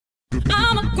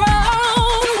I'm a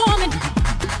grown woman.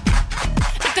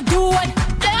 I could do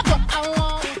whatever I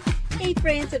want. Hey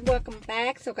friends, and welcome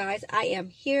back. So guys, I am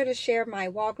here to share my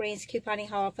Walgreens couponing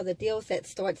haul for the deals that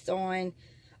started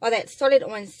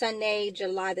on Sunday,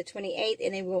 July the 28th,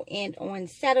 and it will end on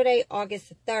Saturday, August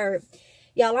the 3rd.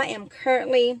 Y'all, I am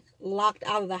currently locked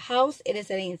out of the house. It is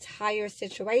an entire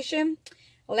situation.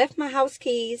 I left my house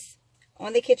keys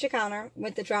on the kitchen counter,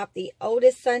 went to drop the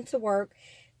oldest son to work,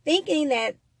 thinking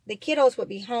that the kiddos would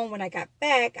be home when I got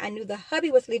back. I knew the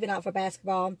hubby was leaving out for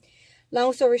basketball.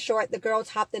 Long story short, the girls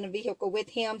hopped in the vehicle with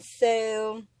him,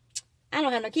 so I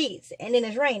don't have no keys. And then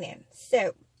it's raining,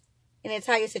 so an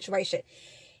entire situation.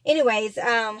 Anyways,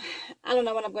 I don't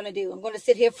know what I'm going to do. I'm going to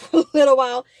sit here for a little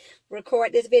while,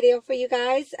 record this video for you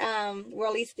guys, or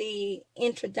at least the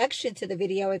introduction to the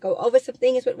video, and go over some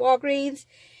things with Walgreens.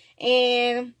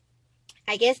 And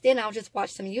I guess then I'll just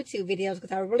watch some YouTube videos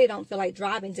because I really don't feel like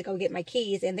driving to go get my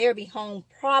keys, and they'll be home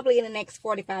probably in the next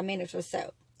 45 minutes or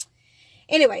so.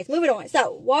 Anyways, moving on.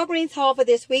 So, Walgreens haul for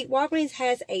this week. Walgreens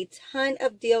has a ton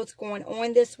of deals going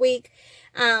on this week.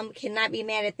 Cannot be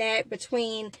mad at that.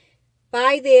 Between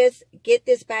buy this, get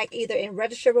this back either in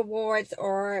registered rewards,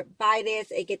 or buy this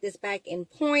and get this back in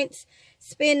points.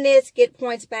 Spend this, get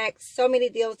points back. So many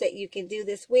deals that you can do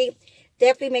this week.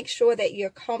 Definitely make sure that you're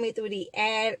combing through the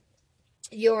ad,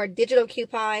 your digital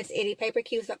coupons, any paper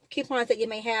coupons that you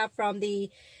may have from the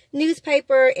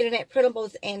newspaper, internet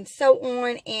printables, and so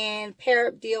on, and pair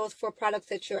up deals for products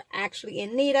that you're actually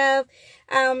in need of,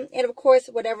 and of course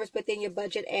whatever's within your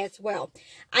budget as well.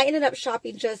 I ended up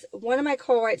shopping just one of my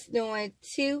cards, doing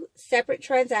 2 separate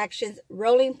transactions,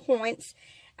 rolling points,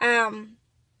 and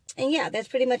yeah, that's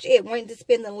pretty much it. Wanting to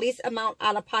spend the least amount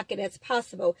out of pocket as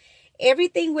possible.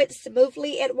 Everything went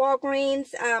smoothly at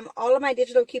Walgreens. All of my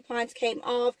digital coupons came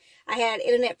off. I had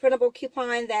internet printable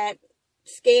coupon that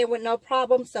scanned with no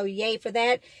problem, so yay for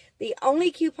that. The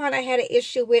only coupon I had an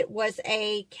issue with was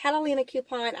a Catalina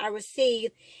coupon I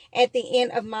received at the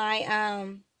end of my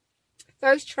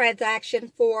first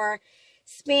transaction for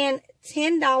spend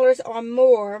 $10 or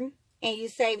more and you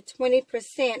save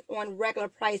 20% on regular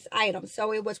price items.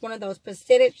 So it was one of those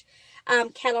percentage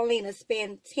Catalina,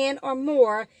 spend 10 or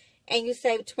more and you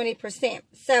save 20%.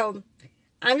 So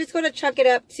I'm just going to chunk it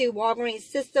up to Walgreens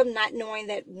system, not knowing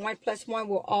that 1 + 1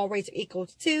 will always equal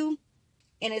 2.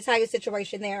 And it's how your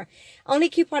situation there. Only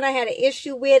coupon I had an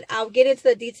issue with, I'll get into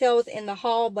the details in the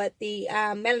haul, but the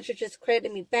manager just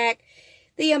credited me back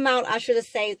the amount I should have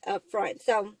saved up front.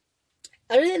 So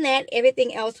other than that,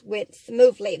 everything else went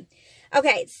smoothly.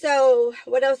 Okay, so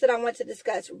what else did I want to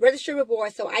discuss? Registered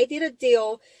rewards. So I did a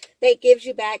deal that gives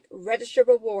you back registered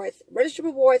rewards. Registered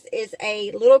rewards is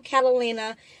a little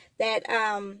Catalina that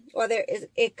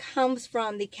it comes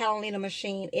from the Catalina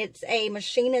machine. It's a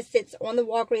machine that sits on the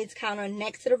Walgreens counter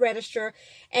next to the register,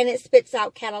 and it spits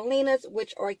out Catalinas,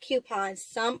 which are coupons.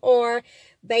 Some are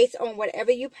based on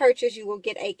whatever you purchase, you will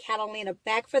get a Catalina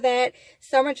back for that.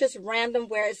 Some are just random,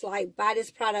 where it's like, buy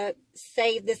this product,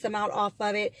 save this amount off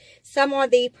of it. Some are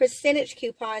the percentage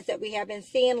coupons that we have been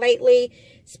seeing lately.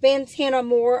 Spend 10 or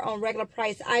more on regular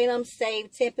price items, save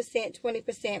 10%,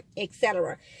 20%,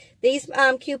 etc. These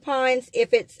coupons,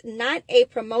 if it's not a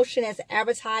promotion as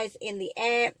advertised in the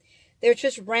ad, they're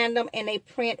just random and they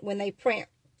print when they print.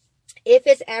 If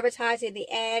it's advertised in the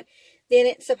ad, then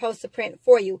it's supposed to print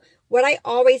for you. What I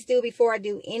always do before I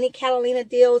do any Catalina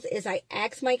deals is I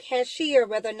ask my cashier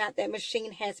whether or not that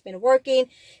machine has been working,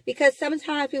 because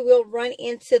sometimes we will run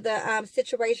into the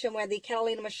situation where the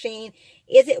Catalina machine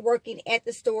isn't working at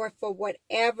the store for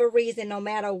whatever reason, no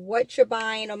matter what you're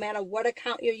buying, no matter what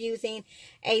account you're using,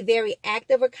 a very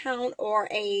active account or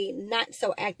a not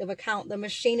so active account, the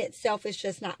machine itself is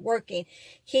just not working.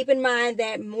 Keep in mind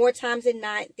that more times than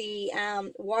not, the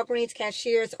Walgreens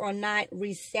cashiers are not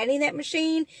resetting that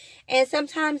machine. And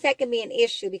sometimes that can be an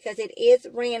issue because it is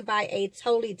ran by a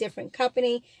totally different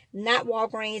company, not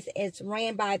Walgreens. It's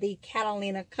ran by the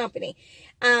Catalina company.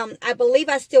 I believe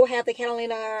I still have the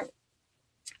Catalina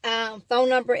phone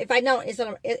number. If I don't,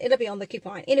 it'll be on the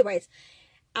coupon. Anyways,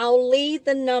 I'll leave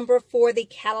the number for the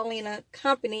Catalina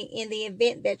company in the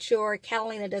event that your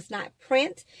Catalina does not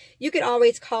print. You could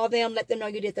always call them, let them know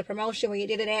you did the promotion, where you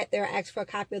did it at. They'll ask for a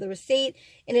copy of the receipt,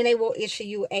 and then they will issue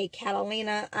you a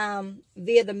Catalina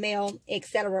via the mail,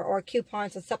 etc., or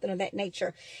coupons or something of that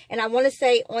nature. And I want to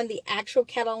say on the actual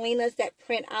Catalinas that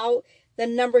print out, the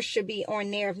number should be on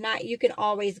there. If not, you can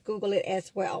always Google it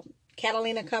as well.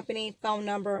 Catalina company, phone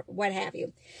number, what have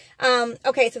you.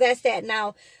 Okay, so that's that.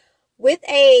 Now, with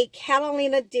a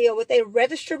Catalina deal, with a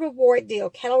registered reward deal,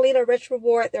 Catalina registered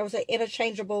reward, there was an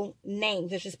interchangeable name,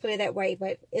 let's just put it that way,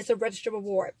 but it's a registered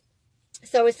reward.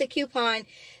 So it's a coupon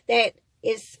that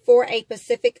is for a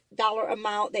specific dollar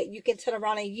amount that you can turn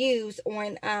around and use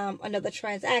on another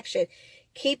transaction.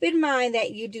 Keep in mind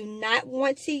that you do not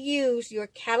want to use your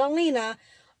Catalina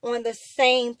on the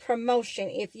same promotion.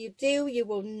 If you do, you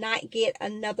will not get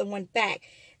another one back.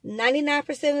 99%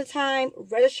 of the time,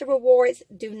 registered rewards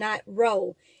do not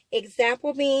roll.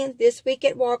 Example being, this week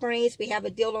at Walgreens, we have a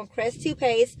deal on Crest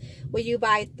toothpaste. When you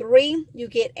buy 3, you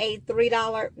get a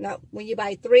 $3, when you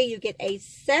buy 3, you get a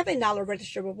 $7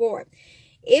 registered reward.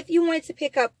 If you want to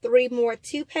pick up 3 more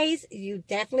toothpaste, you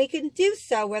definitely can do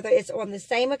so, whether it's on the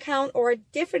same account or a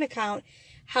different account.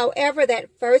 However, that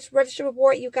first registered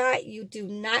reward you got, you do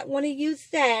not want to use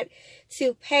that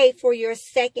to pay for your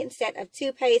second set of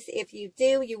toothpaste. If you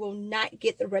do, you will not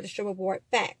get the registered reward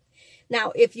back.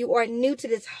 Now, if you are new to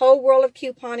this whole world of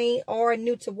couponing or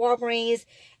new to Walgreens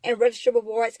and registered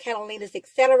rewards, Catalinas,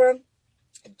 etc.,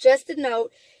 just a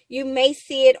note, you may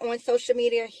see it on social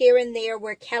media here and there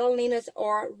where Catalinas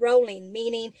are rolling,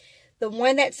 meaning the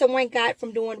one that someone got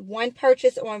from doing one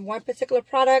purchase on one particular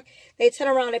product, they turn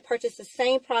around and purchase the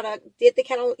same product,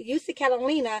 used the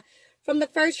Catalina from the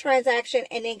first transaction,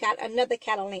 and then got another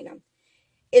Catalina.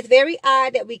 It's very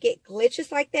odd that we get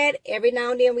glitches like that. Every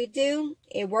now and then we do.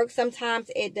 It works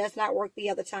sometimes. It does not work the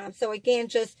other time. So again,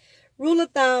 just rule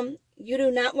of thumb, you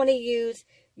do not want to use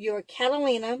your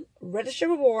Catalina registered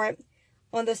reward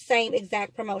on the same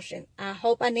exact promotion. I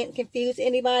hope I didn't confuse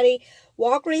anybody.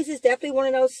 Walgreens is definitely one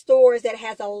of those stores that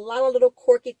has a lot of little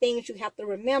quirky things you have to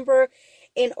remember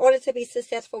in order to be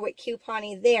successful with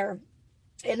couponing there.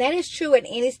 And that is true at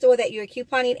any store that you're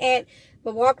couponing at,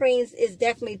 but Walgreens is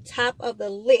definitely top of the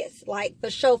list, like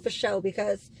for show,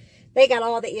 because they got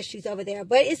all the issues over there.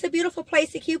 But it's a beautiful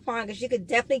place to coupon because you could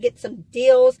definitely get some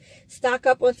deals, stock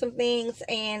up on some things,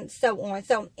 and so on.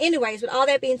 So anyways, with all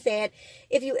that being said,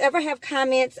 if you ever have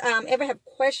comments, ever have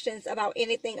questions about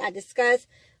anything I discuss,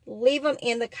 leave them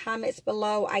in the comments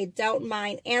below. I don't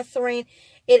mind answering.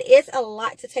 It is a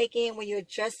lot to take in when you're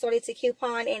just starting to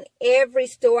coupon, and every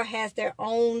store has their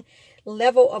own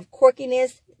level of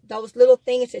quirkiness, those little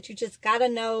things that you just got to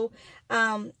know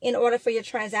in order for your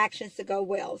transactions to go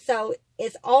well. So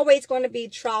it's always going to be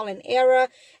trial and error,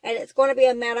 and it's going to be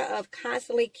a matter of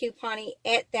constantly couponing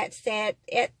at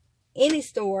any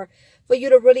store for you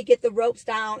to really get the ropes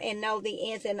down and know the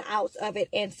ins and outs of it,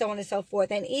 and so on and so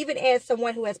forth. And even as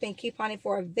someone who has been couponing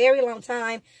for a very long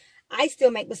time, I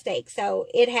still make mistakes. So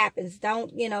it happens.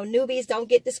 Don't, newbies don't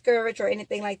get discouraged or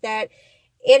anything like that.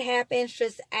 It happens.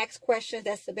 Just ask questions.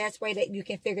 That's the best way that you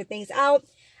can figure things out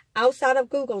outside of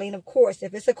Googling. Of course,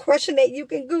 if it's a question that you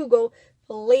can Google,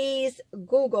 please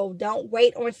Google. Don't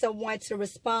wait on someone to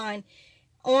respond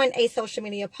on a social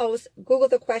media post. Google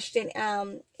the question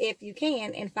if you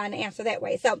can and find the answer that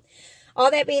way. So all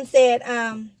that being said,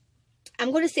 I'm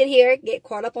going to sit here, get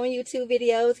caught up on YouTube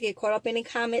videos, get caught up in any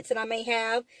comments that I may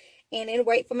have, and then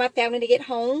wait for my family to get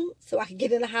home so I can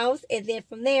get in the house. And then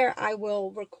from there, I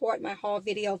will record my haul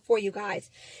video for you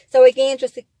guys. So again,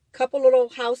 just a couple little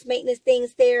house maintenance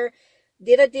things there.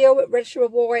 Did a deal with registered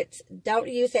rewards. Don't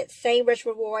use that same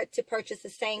registered reward to purchase the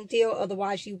same deal.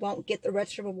 Otherwise, you won't get the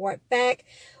registered reward back.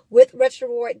 With registered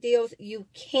reward deals, you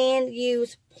can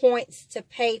use points to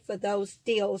pay for those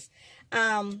deals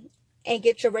and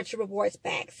get your registered rewards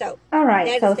back. So, all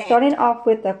right. So starting off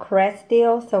with the Crest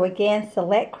deal. So again,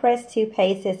 select Crest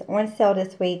toothpaste is on sale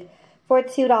this week for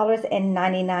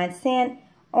 $2.99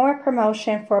 on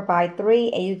promotion for buy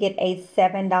 3, and you get a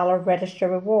 $7 registered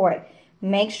reward.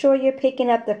 Make sure you're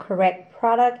picking up the correct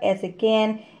product, as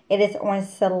again, it is on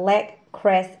select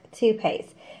Crest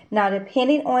toothpaste. Now,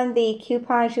 depending on the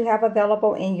coupons you have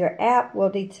available in your app will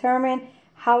determine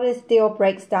how this deal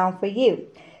breaks down for you.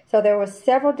 So there were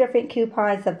several different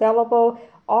coupons available.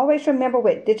 Always remember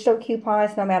with digital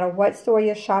coupons, no matter what store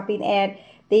you're shopping at,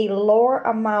 the lower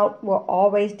amount will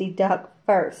always deduct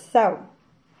first. So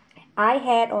I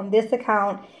had on this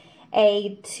account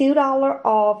a $2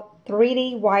 off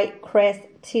 3D white Crest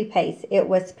toothpaste. It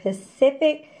was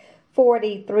specific for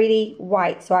the 3D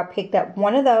white. So I picked up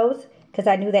one of those because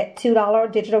I knew that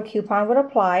 $2 digital coupon would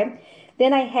apply.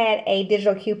 Then I had a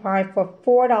digital coupon for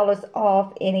 $4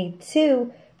 off any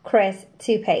 2 Crest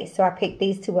toothpaste. So I picked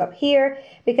these 2 up here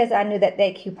because I knew that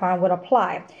that coupon would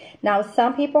apply. Now,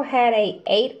 some people had a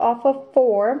 8 off of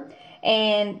 4,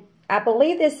 and I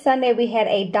believe this Sunday we had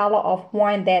a $1 off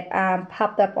 1 that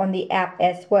popped up on the app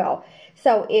as well.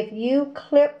 So if you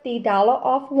clip the $1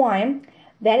 off 1,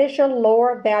 that is your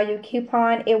lower value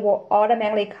coupon. It will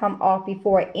automatically come off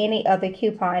before any other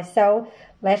coupon. So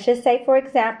let's just say, for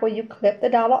example, you clip the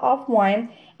 $1 off 1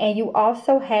 and you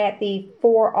also had the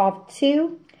 4 off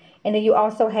 2. And then you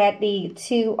also had the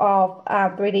 2 off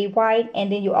 3D white.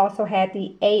 And then you also had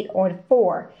the 8 on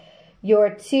 4. Your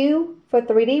 2 for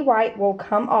 3D white will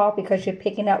come off because you're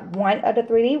picking up 1 of the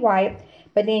 3D white.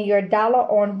 But then your $1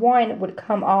 on 1 would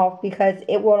come off because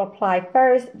it will apply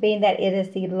first, being that it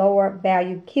is the lower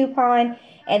value coupon.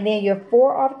 And then your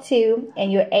 4 off 2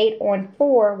 and your 8 on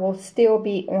 4 will still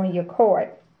be on your card.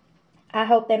 I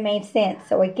hope that made sense.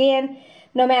 So again,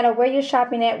 no matter where you're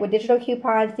shopping at with digital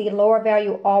coupons, the lower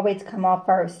value always come off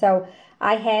first. So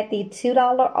I had the $2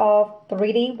 off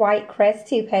 3D white Crest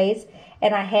toothpaste,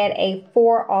 and I had a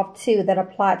 4 off 2 that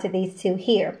applied to these two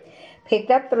here.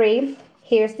 Picked up 3.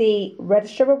 Here's the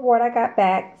register reward I got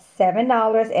back,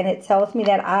 $7, and it tells me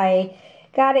that I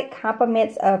got it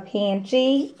compliments of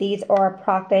P&G. These are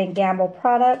Procter & Gamble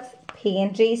products.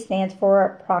 P&G stands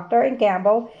for Procter &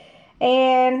 Gamble.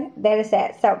 And that is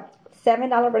that. So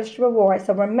 $7 register reward.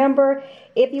 So remember,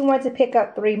 if you want to pick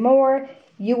up 3 more,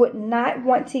 you would not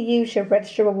want to use your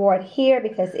register reward here,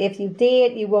 because if you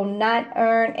did, you will not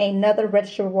earn another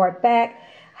register reward back.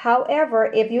 However,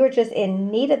 if you are just in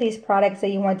need of these products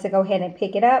and you want to go ahead and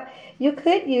pick it up, you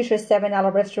could use your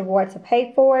 $7 register reward to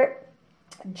pay for it.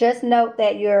 Just note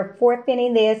that you're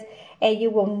forfeiting this and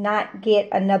you will not get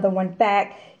another one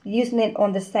back using it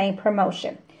on the same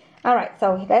promotion. All right,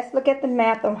 so let's look at the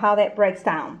math on how that breaks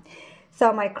down.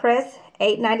 So my Crest,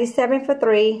 $8.97 for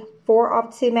 3, 4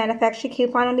 off 2 manufacturer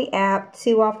coupon on the app,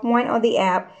 2 off 1 on the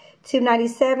app,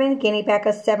 $2.97, getting back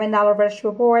a $7 register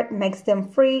reward, makes them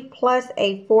free, plus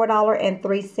a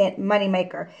 $4.03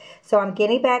 moneymaker. So I'm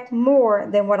getting back more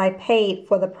than what I paid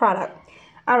for the product.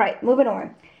 All right, moving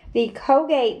on. The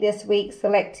Colgate this week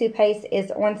Select Toothpaste is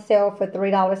on sale for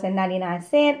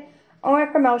 $3.99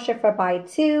 on promotion for buy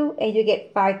 2 and you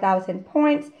get 5,000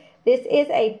 points. This is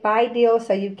a buy deal,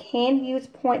 so you can use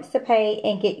points to pay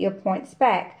and get your points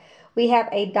back. We have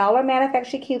a $1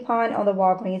 manufacturer coupon on the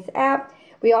Walgreens app.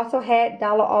 We also had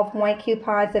 $1 off 1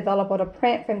 coupons available to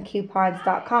print from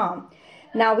coupons.com.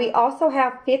 Now we also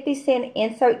have 50-cent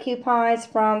insert coupons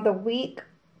from the week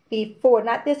before,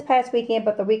 not this past weekend,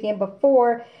 but the weekend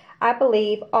before, I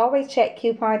believe. Always check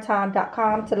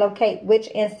coupontime.com to locate which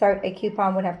insert a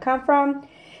coupon would have come from.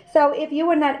 So if you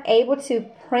were not able to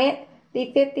print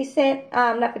the 50-cent, the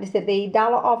 $1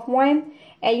 off 1,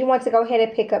 and you want to go ahead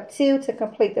and pick up 2 to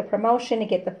complete the promotion and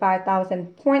get the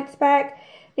 5,000 points back,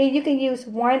 then you can use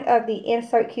one of the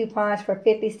insert coupons for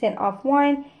 50 cents off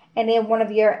 1, and then one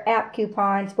of your app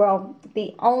coupons, well,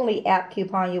 the only app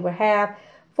coupon you would have,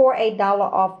 for a $1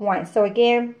 off 1. So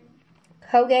again,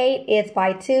 Colgate is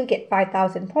buy 2, get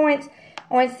 5,000 points,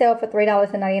 on sale for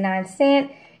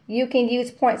 $3.99. You can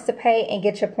use points to pay and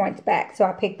get your points back. So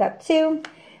I picked up 2.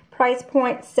 Price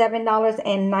point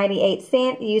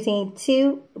 $7.98, using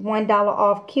 2 $1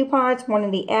 off coupons, one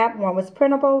in the app, one was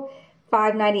printable,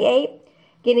 $5.98.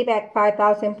 Getting back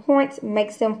 5,000 points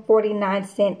makes them 49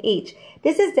 cents each.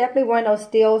 This is definitely one of those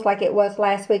deals like it was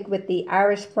last week with the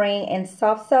Irish Spring and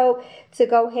Soft Soap, to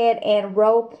go ahead and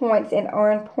roll points and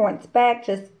earn points back,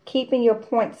 just keeping your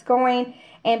points going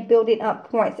and building up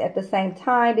points at the same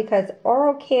time, because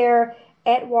oral care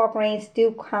at Walgreens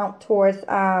do count towards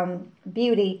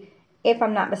beauty, if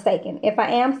I'm not mistaken. If I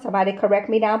am, somebody correct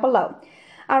me down below.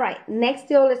 All right, next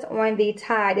deal is on the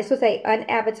Tide. This was an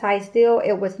unadvertised deal.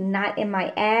 It was not in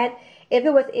my ad. If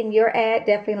it was in your ad,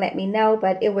 definitely let me know,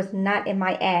 but it was not in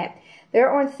my ad.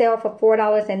 They're on sale for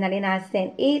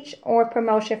 $4.99 each, or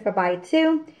promotion for buy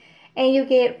 2, and you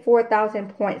get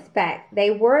 4,000 points back.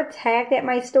 They were tagged at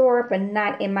my store, but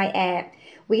not in my ad.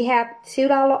 We have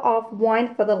 $2 off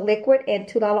 1 for the liquid and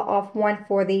 $2 off 1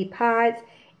 for the pods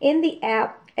in the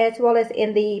app, as well as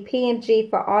in the P&G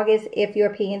for August, if your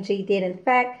P&G did in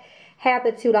fact have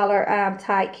the $2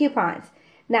 Tide coupons.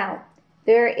 Now,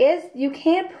 you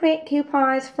can print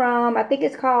coupons from, I think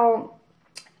it's called,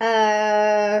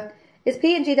 it's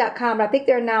P&G.com, but I think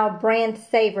they're now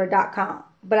brandsaver.com.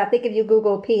 But I think if you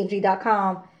Google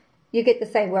P&G.com, you get the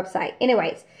same website.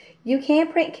 Anyways, you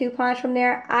can print coupons from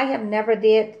there. I have never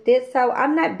did so.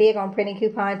 I'm not big on printing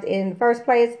coupons in the first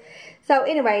place. So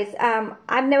anyways,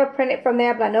 I've never printed from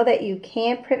there, but I know that you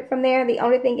can print from there. The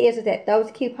only thing is that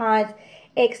those coupons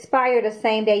expire the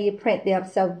same day you print them.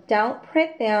 So don't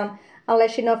print them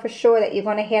unless you know for sure that you're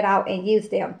going to head out and use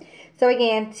them. So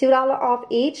again, $2 off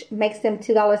each makes them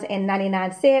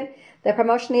 $2.99. The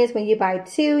promotion is when you buy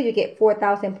 2, you get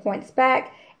 4,000 points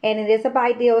back. And it is a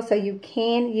buy deal, so you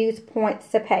can use points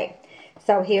to pay.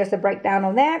 So here's the breakdown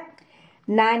on that.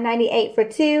 $9.98 for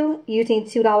 2, using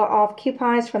 $2 off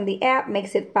coupons from the app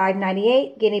makes it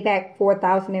 $5.98. Getting back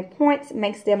 4,000 in points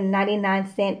makes them 99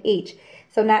 cents each.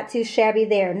 So not too shabby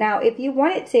there. Now, if you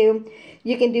wanted to,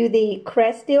 You can do the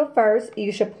Crest deal first.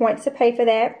 Use your points to pay for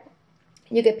that.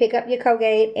 You can pick up your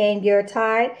Colgate and your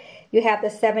Tide. You have the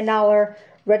 $7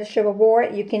 register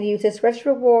reward. You can use this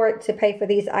register reward to pay for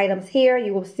these items here.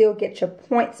 You will still get your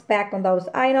points back on those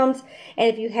items.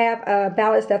 And if you have a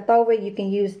balance left over, you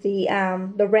can use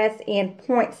the rest in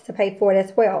points to pay for it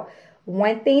as well.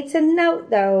 One thing to note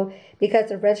though, because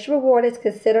the register reward is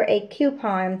considered a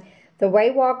coupon, the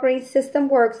way Walgreens system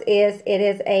works is it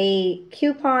is a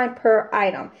coupon per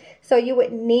item. So you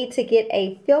would need to get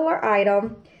a filler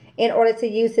item in order to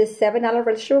use this $7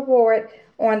 register reward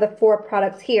on the 4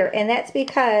 products here. And that's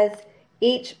because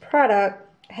each product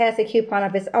has a coupon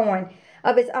of its own.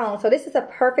 So this is a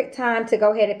perfect time to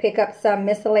go ahead and pick up some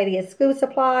miscellaneous school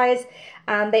supplies.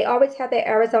 They always have their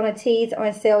Arizona teas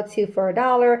on sale 2 for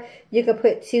 $1. You can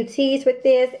put 2 teas with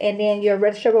this, and then your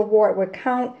register reward will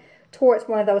count towards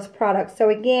one of those products. So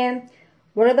again,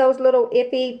 one of those little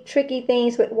iffy, tricky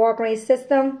things with Walgreens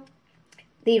system,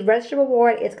 the register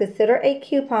reward is considered a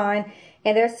coupon,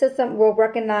 and their system will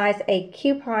recognize a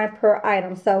coupon per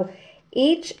item. So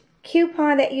each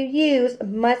coupon that you use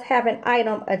must have an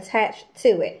item attached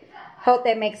to it. Hope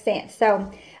that makes sense. So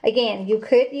again, you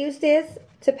could use this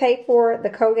to pay for the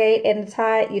Colgate and the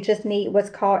Tide. You just need what's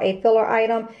called a filler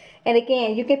item. And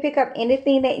again, you can pick up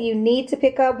anything that you need to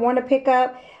pick up, want to pick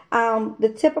up.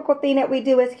 The typical thing that we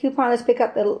do as couponers, pick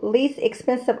up the least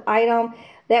expensive item.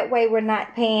 That way we're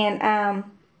not paying,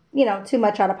 you know, too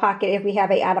much out of pocket if we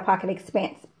have a out of pocket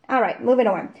expense. All right, moving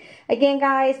on. Again,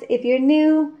 guys, if you're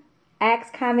new,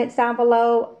 ask comments down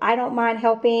below. I don't mind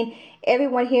helping.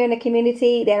 Everyone here in the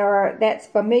community that's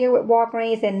familiar with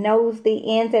Walgreens and knows the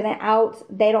ins and outs,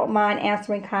 they don't mind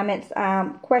answering comments,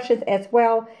 questions as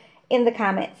well in the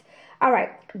comments. All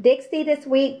right, Dixie this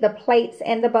week, the plates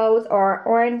and the bowls are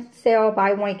on sale.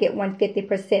 Buy one, get one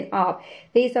 50% off.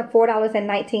 These are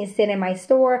 $4.19 in my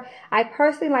store. I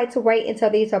personally like to wait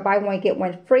until these are buy one, get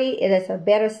one free. It is a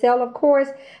better sale, of course.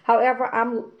 However,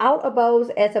 I'm out of bowls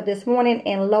as of this morning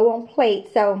and low on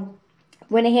plates. So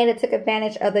went ahead and took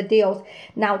advantage of the deals.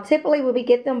 Now, typically when we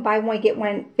get them buy one, get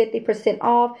one 50%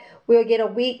 off, we'll get a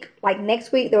week, like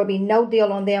next week, there will be no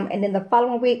deal on them. And then the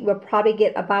following week, we'll probably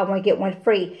get a buy one, get one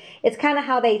free. It's kind of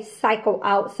how they cycle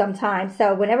out sometimes.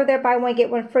 So whenever they're buy one, get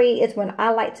one free is when I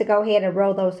like to go ahead and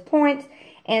roll those points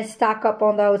and stock up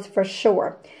on those for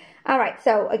sure. All right,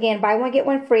 so again, buy one, get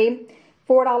one free,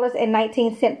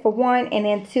 $4.19 for one, and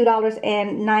then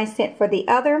 $2.09 for the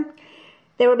other.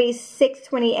 There will be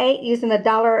 $6.28 using the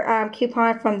dollar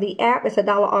coupon from the app. It's $1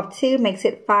 off 2, makes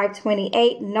it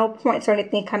 $5.28. No points or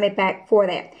anything coming back for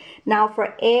that. Now,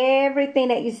 for everything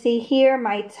that you see here,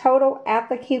 my total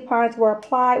after coupons were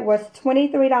applied was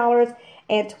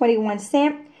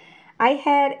 $23.21. I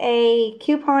had a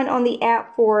coupon on the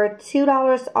app for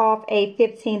 $2 off a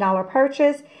 $15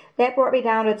 purchase. That brought me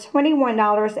down to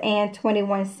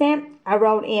 $21.21. I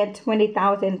rolled in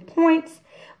 20,000 points,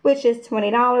 which is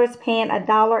 $20, paying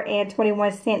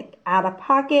 $1.21 out of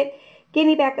pocket,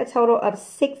 getting back a total of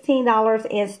 $16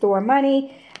 in store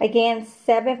money. Again,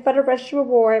 7 for the register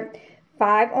reward,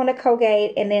 5 on the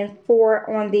Colgate, and then 4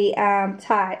 on the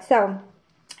Tide. So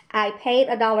I paid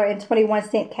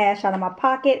 $1.21 cash out of my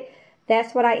pocket.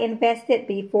 That's what I invested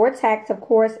before tax, of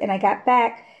course, and I got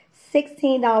back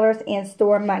 $16 in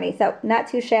store money. So not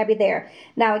too shabby there.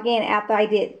 Now again, after I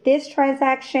did this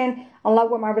transaction,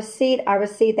 along with my receipt, I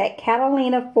received that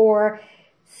Catalina for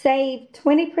save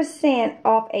 20%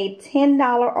 off a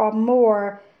 $10 or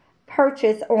more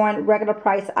purchase on regular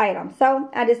price items. So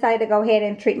I decided to go ahead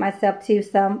and treat myself to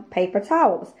some paper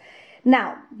towels.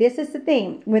 Now, this is the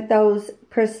thing with those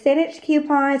percentage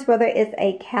coupons, whether it's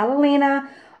a Catalina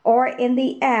or in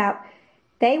the app,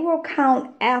 they will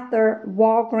count after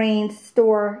Walgreens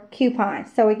store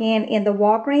coupons. So again, in the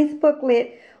Walgreens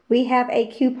booklet, we have a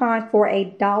coupon for a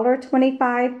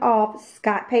 $1.25 off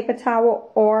Scott paper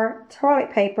towel or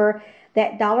toilet paper.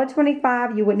 That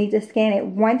 $1.25, you would need to scan it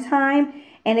one time,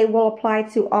 and it will apply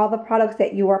to all the products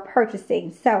that you are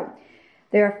purchasing. So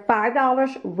they're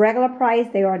 $5 regular price.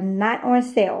 They are not on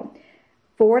sale.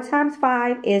 4 times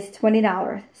 5 is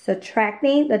 $20.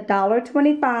 Subtracting the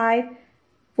 $1.25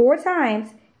 4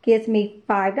 times gives me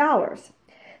 $5.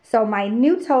 So my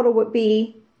new total would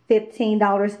be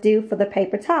 $15 due for the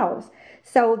paper towels.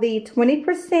 So the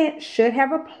 20% should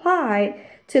have applied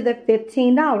to the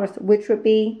 $15, which would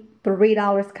be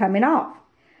 $3 coming off,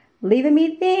 leaving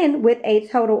me then with a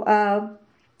total of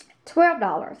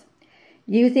 $12.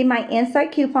 Using my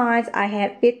insert coupons, I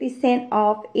had 50 cents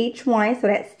off each one, so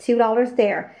that's $2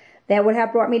 there. That would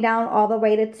have brought me down all the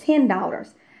way to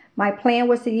 $10. My plan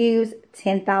was to use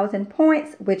 10,000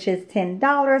 points, which is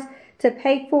 $10, to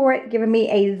pay for it, giving me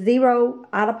a zero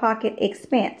out-of-pocket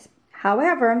expense.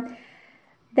 However,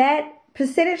 that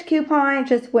percentage coupon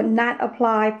just would not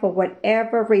apply for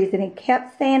whatever reason. It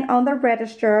kept saying on the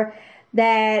register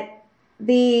that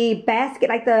the basket,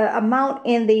 like the amount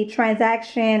in the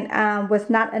transaction, was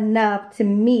not enough to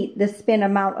meet the spend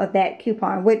amount of that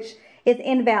coupon, which is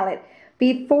invalid.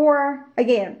 Before,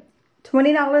 again,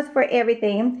 $20 for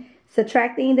everything.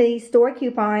 Subtracting the store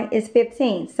coupon is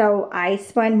 15. So I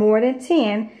spent more than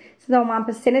 10. So my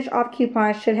percentage off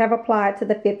coupon should have applied to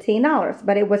the $15,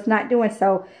 but it was not doing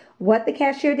so. What the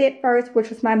cashier did first, which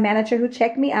was my manager who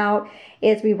checked me out,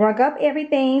 is we rung up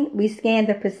everything. We scanned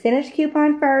the percentage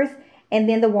coupon first and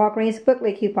then the Walgreens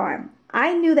booklet coupon.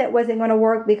 I knew that wasn't going to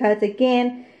work because,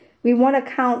 again, we want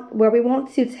to count where we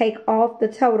want to take off the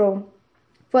total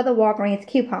for the Walgreens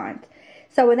coupons.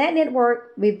 So when that didn't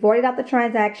work, we voided out the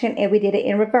transaction and we did it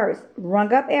in reverse.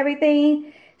 Rung up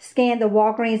everything, scanned the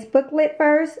Walgreens booklet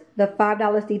first, the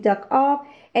 $5 deduct off,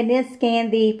 and then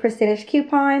scanned the percentage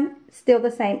coupon. Still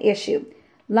the same issue.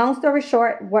 Long story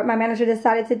short, what my manager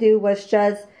decided to do was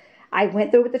just, I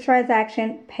went through with the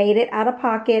transaction, paid it out of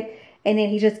pocket, and then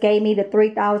he just gave me the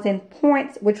 3,000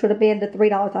 points, which would have been the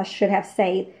 $3 I should have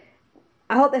saved.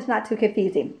 I hope that's not too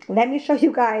confusing. Let me show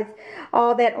you guys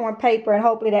all that on paper, and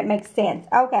hopefully that makes sense.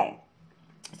 Okay,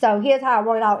 so here's how I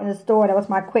wrote it out in the store. That was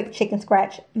my quick chicken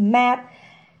scratch math.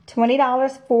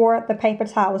 $20 for the paper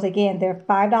towels. Again, they're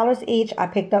 $5 each. I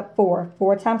picked up 4.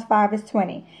 4 times 5 is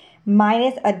 20.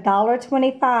 Minus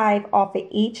 $1.25 off of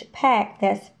each pack.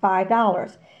 That's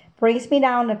 $5. Brings me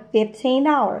down to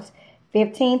 $15.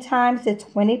 15 times the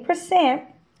 20%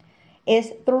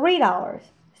 is $3.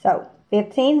 So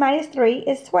 15 minus 3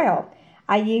 is 12.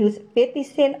 I use 50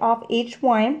 cents off each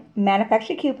one.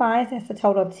 Manufacturer coupons, that's a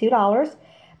total of $2.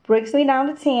 Brings me down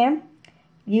to 10.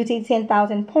 Using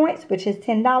 10,000 points, which is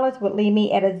 $10, would leave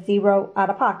me at a zero out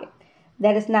of pocket.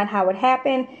 That is not how it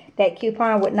happened. That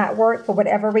coupon would not work for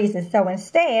whatever reason. So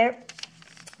instead,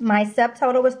 my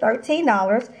subtotal was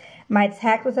 $13. My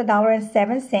tax was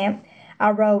 $1.07.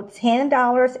 I wrote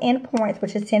 $10 in points,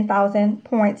 which is 10,000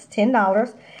 points,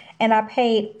 $10. And I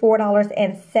paid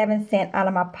 $4.07 out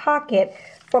of my pocket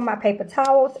for my paper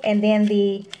towels. And then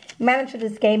the manager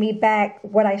just gave me back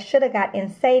what I should have got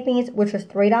in savings, which was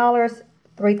 $3,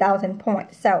 3,000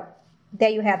 points. So there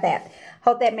you have that.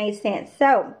 Hope that made sense.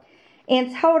 So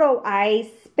in total, I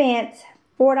spent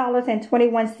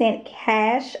 $4.21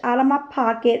 cash out of my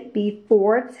pocket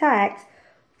before tax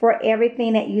for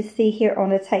everything that you see here on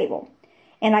the table.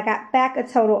 And I got back a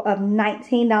total of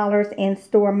 $19 in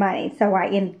store money. So I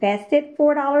invested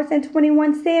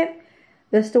 $4.21.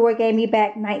 The store gave me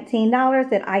back $19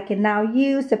 that I can now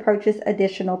use to purchase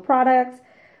additional products,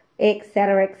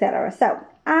 etc., etc. So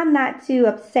I'm not too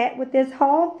upset with this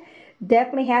haul.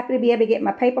 Definitely happy to be able to get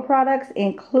my paper products,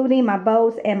 including my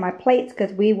bowls and my plates,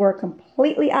 because we were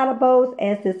completely out of bowls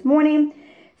as this morning.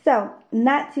 So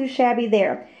not too shabby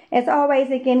there. As always,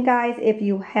 again, guys, if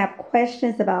you have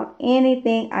questions about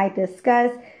anything I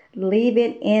discuss, leave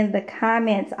it in the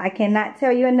comments. I cannot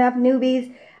tell you enough,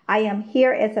 newbies. I am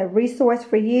here as a resource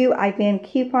for you. I've been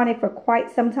couponing for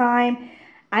quite some time.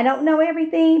 I don't know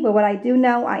everything, but what I do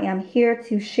know, I am here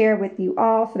to share with you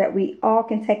all so that we all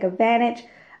can take advantage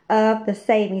of the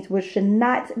savings. We should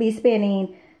not be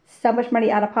spending so much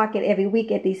money out of pocket every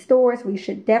week at these stores. We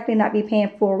should definitely not be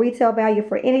paying full retail value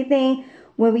for anything.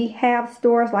 When we have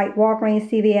stores like Walgreens,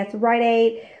 CVS, Rite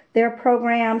Aid, their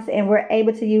programs, and we're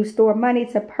able to use store money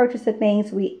to purchase the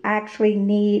things we actually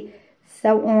need,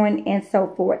 so on and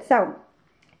so forth. So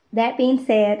that being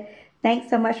said, thanks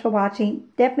so much for watching.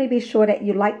 Definitely be sure that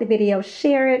you like the video,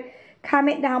 share it,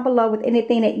 comment down below with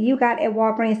anything that you got at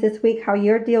Walgreens this week, how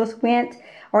your deals went,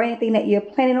 or anything that you're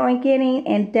planning on getting,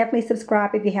 and definitely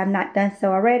subscribe if you have not done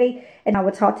so already. And I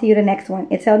will talk to you the next one.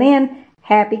 Until then,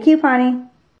 happy couponing.